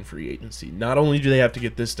walk in free agency. Not only do they have to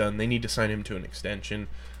get this done, they need to sign him to an extension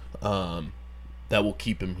that will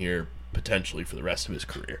keep him here potentially for the rest of his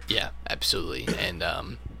career. Yeah, absolutely.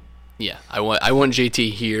 And yeah, I want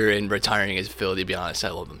JT here and retiring as Philly. To be honest, I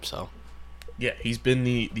love him so. Yeah, he's been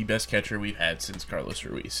the best catcher we've had since Carlos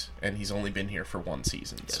Ruiz, and he's only been here for one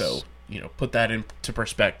season. Yes. So, put that into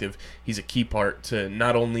perspective. He's a key part to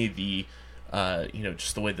not only the,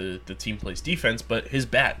 just the way the team plays defense, but his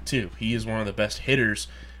bat, too. He is one of the best hitters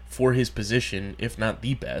for his position, if not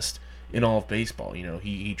the best, in all of baseball.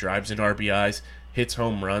 He drives in RBIs, hits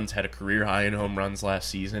home runs, had a career high in home runs last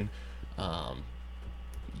season.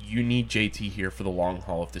 You need JT here for the long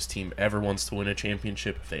haul if this team ever wants to win a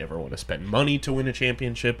championship, if they ever want to spend money to win a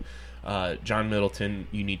championship. John Middleton,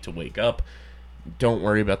 you need to wake up. Don't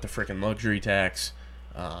worry about the freaking luxury tax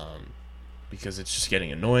because it's just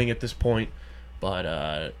getting annoying at this point.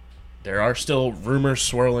 But there are still rumors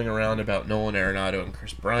swirling around about Nolan Arenado and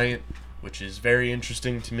Chris Bryant, which is very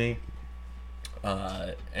interesting to me.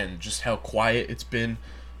 And just how quiet it's been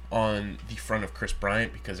on the front of Chris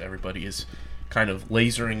Bryant because everybody is kind of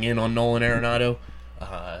lasering in on Nolan Arenado.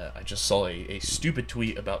 I just saw a stupid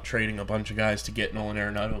tweet about trading a bunch of guys to get Nolan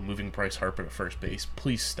Arenado and moving Bryce Harper to first base.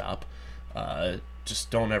 Please stop. Just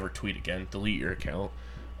don't ever tweet again. Delete your account.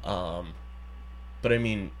 But I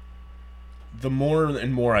mean, the more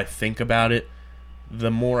and more I think about it,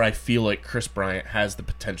 the more I feel like Chris Bryant has the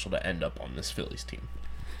potential to end up on this Phillies team.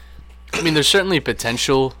 I mean, there's certainly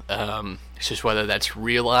potential. It's just whether that's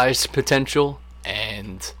realized potential.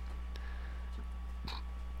 And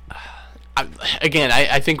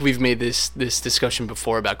I think we've made this discussion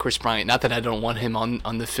before about Chris Bryant. Not that I don't want him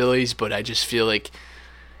on the Phillies, but I just feel like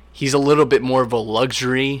he's a little bit more of a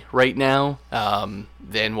luxury right now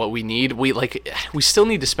than what we need. We still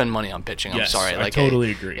need to spend money on pitching. Yes, I'm sorry. I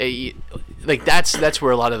totally agree. That's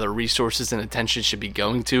where a lot of the resources and attention should be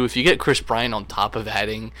going to. If you get Chris Bryant on top of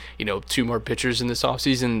adding, 2 more pitchers in this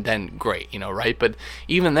offseason, then great, right? But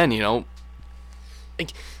even then,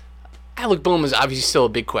 Alec Bohm is obviously still a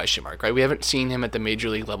big question mark, right? We haven't seen him at the major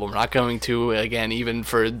league level. We're not going to, again, even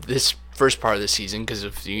for this first part of the season, because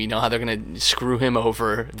if you know how they're going to screw him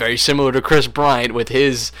over, very similar to Chris Bryant with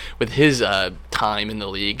his time in the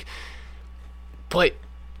league. But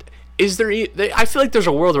is there? I feel like there's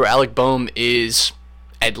a world where Alec Bohm is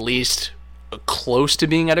at least close to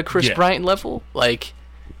being at a Chris Bryant level, like.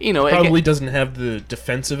 Probably again, doesn't have the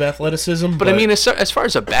defensive athleticism, but I mean, as far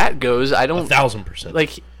as a bat goes, I don't 1,000%.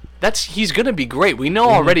 like. He's going to be great. We know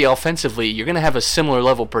already offensively you're going to have a similar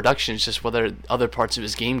level of production. It's just whether other parts of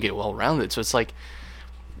his game get well rounded. So it's like,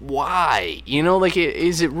 why?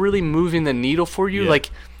 Is it really moving the needle for you? Yeah.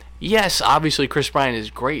 Yes, obviously Chris Bryant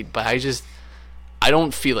is great, but I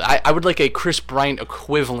don't feel it. I would like a Chris Bryant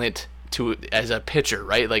equivalent to as a pitcher,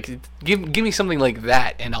 right? Like, give me something like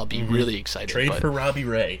that, and I'll be really excited. Trade for Robbie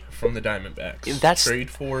Ray from the Diamondbacks. That's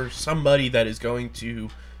trade for somebody that is going to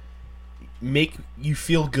make you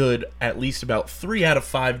feel good at least about 3 out of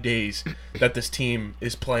 5 days that this team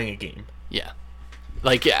is playing a game. Yeah.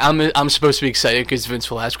 I'm supposed to be excited because Vince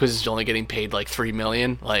Velasquez is only getting paid like $3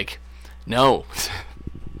 million. No.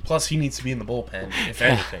 Plus, he needs to be in the bullpen, if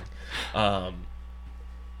anything.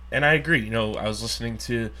 And I agree. I was listening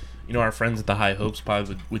to our friends at the High Hopes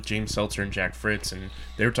pod with James Seltzer and Jack Fritz, and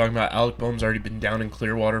they were talking about Alec Bohm's already been down in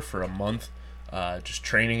Clearwater for a month, just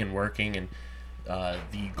training and working, and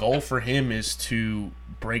the goal for him is to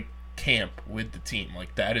break camp with the team.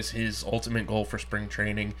 That is his ultimate goal for spring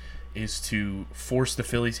training, is to force the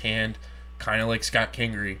Phillies' hand, kind of like Scott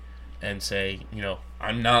Kingery, and say,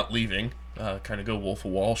 I'm not leaving, kind of go Wolf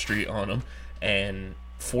of Wall Street on them, and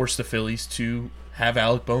force the Phillies to have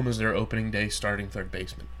Alec Bohm as their opening day starting third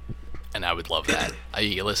baseman. And I would love that. I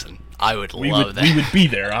would love that. We would be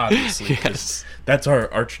there, obviously. Yes. That's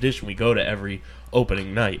our tradition. We go to every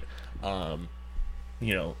opening night.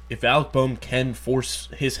 If Alec Bohm can force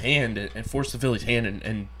his hand and force the Phillies' hand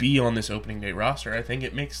and be on this opening day roster, I think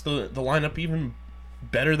it makes the lineup even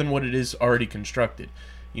better than what it is already constructed.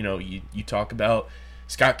 You talk about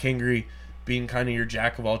Scott Kingery being kind of your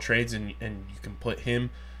jack of all trades, and you can put him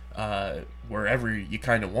wherever you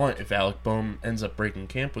kind of want if Alec Bohm ends up breaking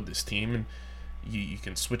camp with this team, and you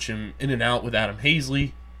can switch him in and out with Adam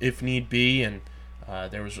Hazley if need be. And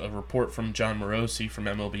there was a report from John Morosi from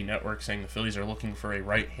MLB Network saying the Phillies are looking for a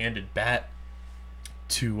right-handed bat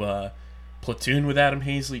to platoon with Adam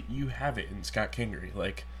Hazley. You have it in Scott Kingery.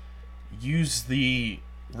 Use the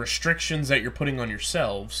restrictions that you're putting on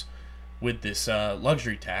yourselves with this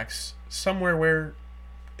luxury tax somewhere where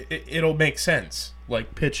it'll make sense,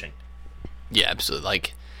 like pitching. Yeah, absolutely.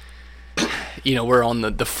 Like, we're on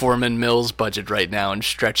the Foreman Mills budget right now and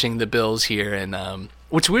stretching the bills here. And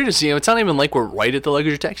what's weird is, it's not even like we're right at the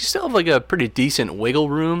luxury tax. You still have like a pretty decent wiggle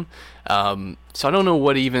room. So I don't know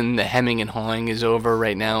what even the hemming and hawing is over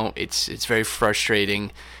right now. It's very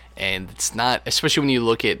frustrating. And it's not, especially when you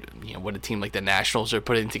look at what a team like the Nationals are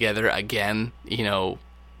putting together. Again, it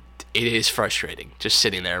is frustrating just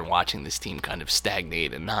sitting there and watching this team kind of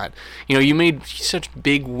stagnate and not. You made such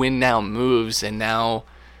big win now moves, and now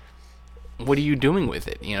what are you doing with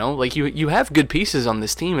it? Like you have good pieces on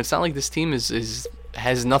this team. It's not like this team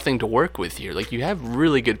has nothing to work with here. Like you have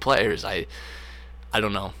really good players. I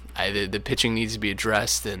don't know. The pitching needs to be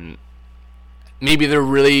addressed, and maybe they're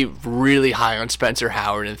really, really high on Spencer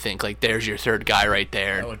Howard and think, like, there's your third guy right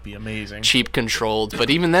there. That would be amazing. Cheap controlled. But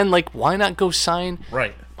even then, like, why not go sign?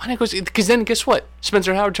 Right. Why not go? Because then, guess what?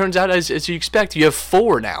 Spencer Howard turns out, as you expect, you have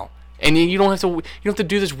 4 now. And you don't have to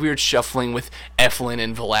do this weird shuffling with Eflin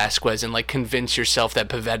and Velasquez and, like, convince yourself that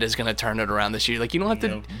Pivetta is going to turn it around this year. Like, you don't have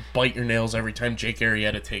to bite your nails every time Jake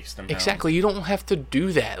Arrieta takes them. Exactly. You don't have to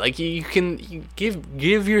do that. Like, you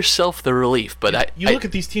give yourself the relief. But you look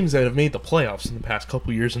at these teams that have made the playoffs in the past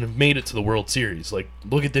couple years and have made it to the World Series. Like,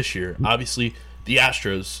 look at this year. Obviously, the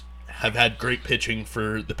Astros have had great pitching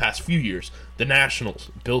for the past few years. The Nationals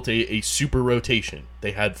built a super rotation.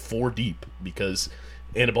 They had 4 deep because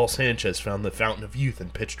Anibal Sanchez found the fountain of youth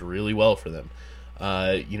and pitched really well for them.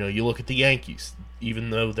 You look at the Yankees. Even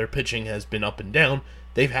though their pitching has been up and down,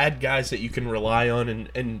 they've had guys that you can rely on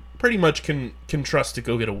and pretty much can trust to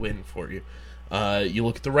go get a win for you. You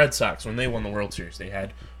look at the Red Sox when they won the World Series. They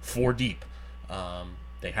had 4 deep.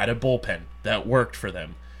 They had a bullpen that worked for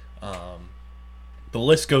them. The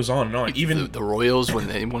list goes on and on. Even the Royals when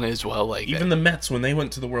they won as well. Like even the Mets when they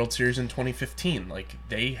went to the World Series in 2015, like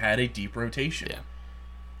they had a deep rotation. Yeah.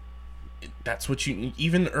 That's what you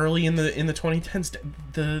even early in the 2010s.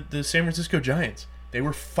 The San Francisco Giants, they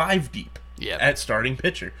were 5 deep at starting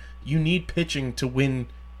pitcher. You need pitching to win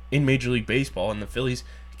in Major League Baseball, and the Phillies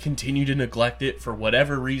continue to neglect it for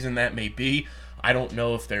whatever reason that may be. I don't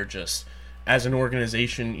know if they're just, as an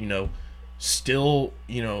organization, still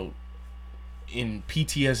in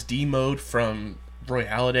PTSD mode from Roy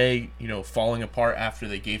Halladay, falling apart after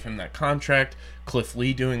they gave him that contract. Cliff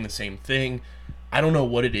Lee doing the same thing. I don't know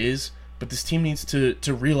what it is. But this team needs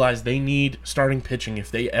to realize they need starting pitching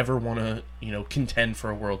if they ever want to, contend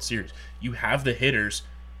for a World Series. You have the hitters.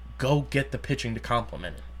 Go get the pitching to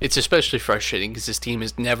complement it. It's especially frustrating because this team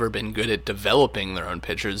has never been good at developing their own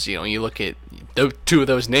pitchers. You look at 2 of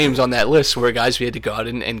those names on that list were guys we had to go out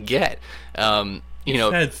and get.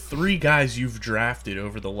 You've had 3 guys you've drafted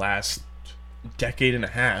over the last decade and a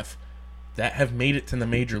half that have made it to the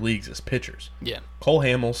major leagues as pitchers. Yeah. Cole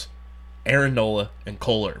Hamels, Aaron Nola, and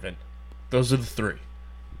Cole Irvin. Those are the 3.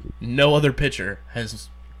 No other pitcher has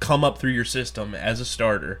come up through your system as a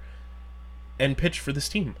starter and pitched for this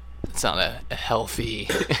team. It's not a healthy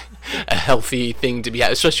a healthy thing to be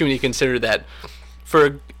at, especially when you consider that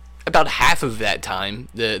for about half of that time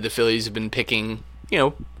the Phillies have been picking,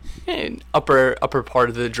 upper part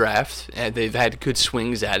of the draft, and they've had good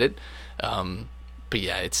swings at it. But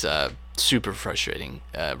yeah, it's super frustrating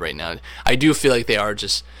right now. I do feel like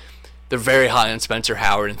they're very high on Spencer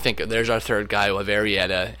Howard and think there's our third guy. We'll have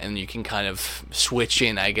Arrieta, and you can kind of switch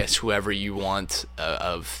in, I guess, whoever you want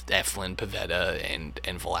of Eflin, Pivetta,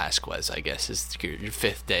 and Velasquez, I guess, is your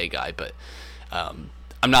 5th day guy. But I'm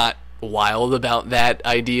not wild about that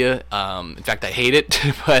idea. In fact, I hate it.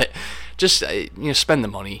 But just spend the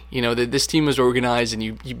money. This team was organized, and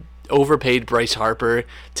you overpaid Bryce Harper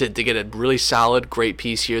to get a really solid, great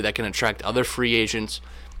piece here that can attract other free agents.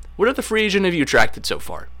 What other free agent have you attracted so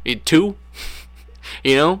far? 2?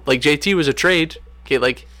 Like JT was a trade. Okay,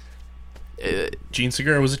 like Gene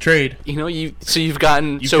Segura was a trade. You've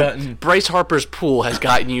gotten Bryce Harper's pool has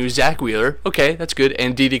gotten you Zach Wheeler. Okay, that's good,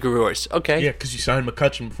 and Didi Gregorius. Okay, yeah, because you signed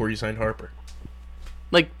McCutchen before you signed Harper.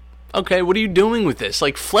 Like, okay, what are you doing with this?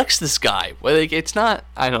 Like, flex this guy. Well, like, it's not.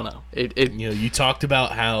 I don't know. You talked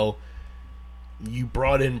about how you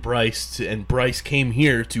brought in Bryce, and Bryce came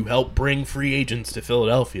here to help bring free agents to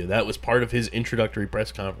Philadelphia. That was part of his introductory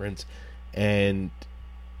press conference. And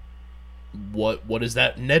what has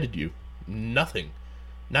that netted you? Nothing.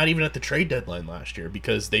 Not even at the trade deadline last year,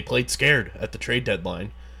 because they played scared at the trade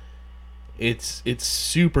deadline. It's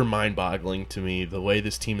super mind-boggling to me the way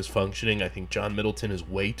this team is functioning. I think John Middleton is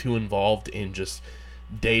way too involved in just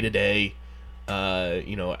day-to-day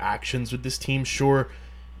actions with this team. Sure,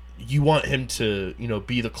 you want him to,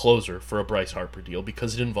 be the closer for a Bryce Harper deal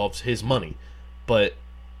because it involves his money. But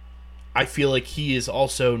I feel like he is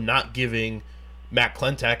also not giving Matt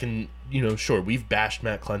Klentak, and, sure, we've bashed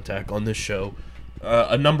Matt Klentak on this show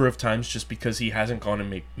a number of times just because he hasn't gone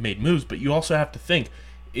and made moves. But you also have to think,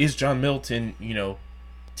 is John Middleton,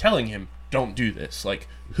 telling him, don't do this? Like,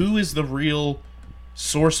 who is the real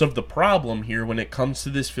source of the problem here when it comes to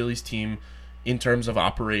this Phillies team in terms of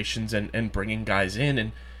operations and bringing guys in?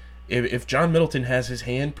 And if John Middleton has his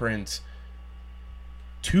handprints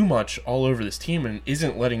too much all over this team and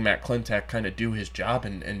isn't letting Matt Klentak kind of do his job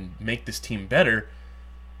and make this team better,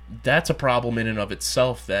 that's a problem in and of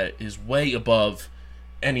itself that is way above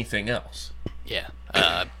anything else. Yeah.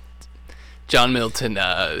 John Middleton,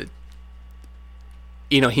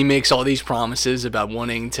 he makes all these promises about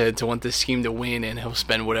wanting to want this team to win, and he'll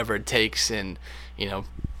spend whatever it takes. And,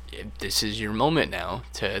 this is your moment now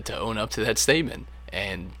to own up to that statement.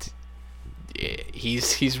 And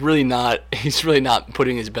he's really not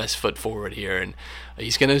putting his best foot forward here, and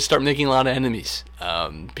he's going to start making a lot of enemies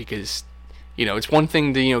because it's one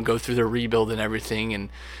thing to go through the rebuild and everything and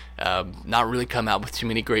not really come out with too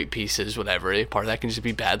many great pieces, whatever. Part of that can just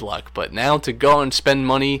be bad luck. But now to go and spend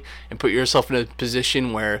money and put yourself in a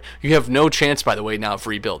position where you have no chance, by the way, now of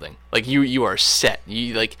rebuilding. Like you are set.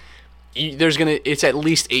 It's at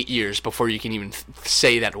least 8 years before you can even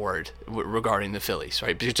say that word regarding the Phillies,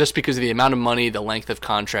 right? Just because of the amount of money, the length of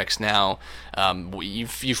contracts now,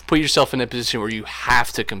 you've put yourself in a position where you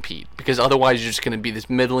have to compete, because otherwise you're just going to be this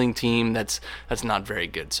middling team that's not very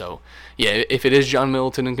good. So, yeah, if it is John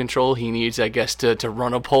Middleton in control, he needs, I guess, to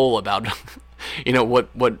run a poll about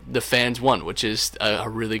what the fans want, which is a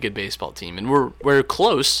really good baseball team, and we're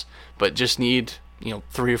close, but just need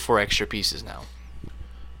 3 or 4 extra pieces now.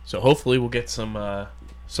 So hopefully we'll get some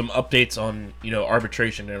updates on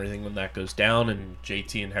arbitration and everything when that goes down, and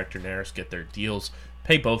JT and Hector Neris get their deals.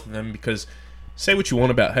 Pay both of them, because say what you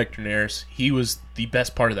want about Hector Neris, he was the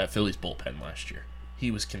best part of that Phillies bullpen last year.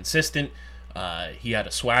 He was consistent. He had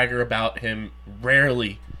a swagger about him.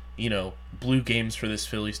 Rarely, blew games for this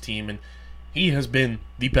Phillies team, and he has been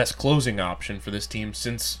the best closing option for this team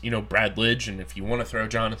since Brad Lidge. And if you want to throw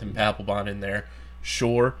Jonathan Papelbon in there,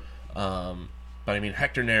 sure. But,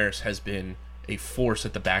 Hector Neris has been a force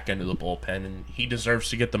at the back end of the bullpen, and he deserves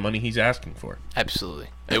to get the money he's asking for. Absolutely.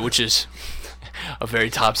 Which is a very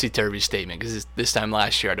topsy-turvy statement, because this time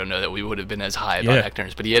last year I don't know that we would have been as high about Hector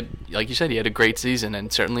Neris. But he had, like you said, he had a great season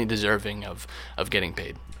and certainly deserving of getting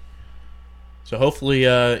paid. So hopefully,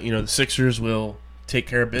 the Sixers will take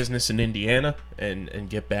care of business in Indiana and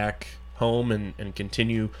get back home and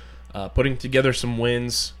continue putting together some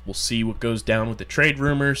wins. We'll see what goes down with the trade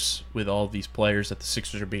rumors with all of these players that the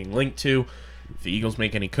Sixers are being linked to. If the Eagles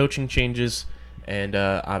make any coaching changes, and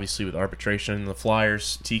obviously with arbitration and the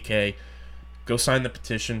Flyers, TK, go sign the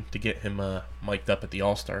petition to get him mic'd up at the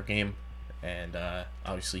All-Star game. And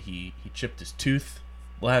obviously he chipped his tooth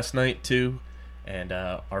last night too. And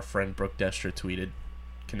our friend Brooke Destra tweeted,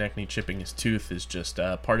 Konechny chipping his tooth is just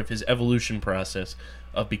part of his evolution process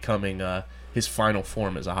of becoming his final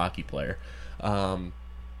form as a hockey player.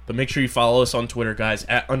 But make sure you follow us on Twitter, guys,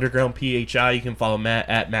 at UndergroundPHI. You can follow Matt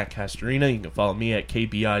at Matt Castorina. You can follow me at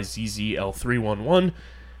KBIZZL311.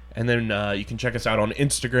 And then you can check us out on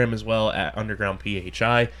Instagram as well at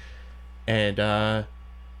UndergroundPHI. And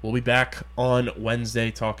we'll be back on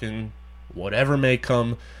Wednesday talking whatever may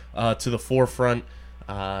come to the forefront.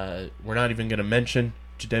 We're not even going to mention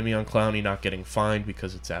Jadeveon Clowney not getting fined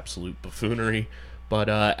because it's absolute buffoonery. But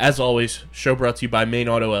as always, show brought to you by Main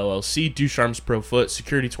Auto LLC, Ducharme's Pro Foot,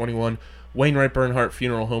 Security 21, Wainwright Bernhardt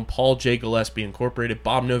Funeral Home, Paul J. Gillespie Incorporated,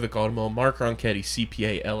 Bob Novick Automobile, Mark Ronchetti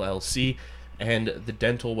CPA LLC, and the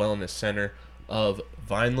Dental Wellness Center of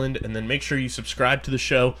Vineland. And then make sure you subscribe to the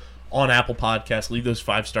show on Apple Podcasts. Leave those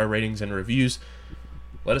 5-star ratings and reviews.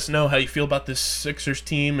 Let us know how you feel about this Sixers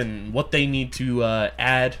team and what they need to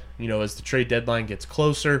add, as the trade deadline gets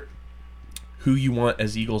closer. Who you want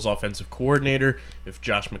as Eagles offensive coordinator, if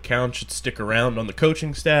Josh McCown should stick around on the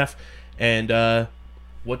coaching staff, and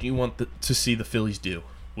what do you want to see the Phillies do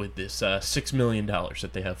with this $6 million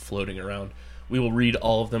that they have floating around. We will read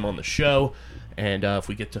all of them on the show, and if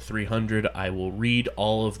we get to 300, I will read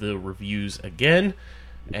all of the reviews again.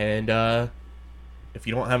 And if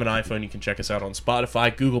you don't have an iPhone, you can check us out on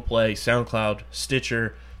Spotify, Google Play, SoundCloud,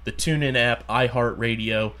 Stitcher, the TuneIn app,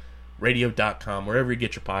 iHeartRadio, radio.com, wherever you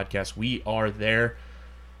get your podcasts. We are there.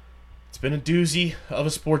 It's been a doozy of a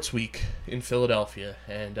sports week in Philadelphia,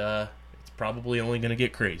 and it's probably only going to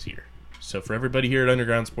get crazier. So for everybody here at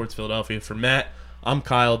Underground Sports Philadelphia, for Matt, I'm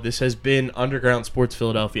Kyle. This has been Underground Sports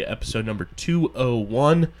Philadelphia, episode number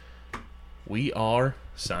 201. We are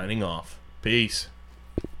signing off. Peace.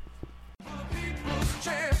 People's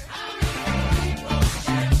champ.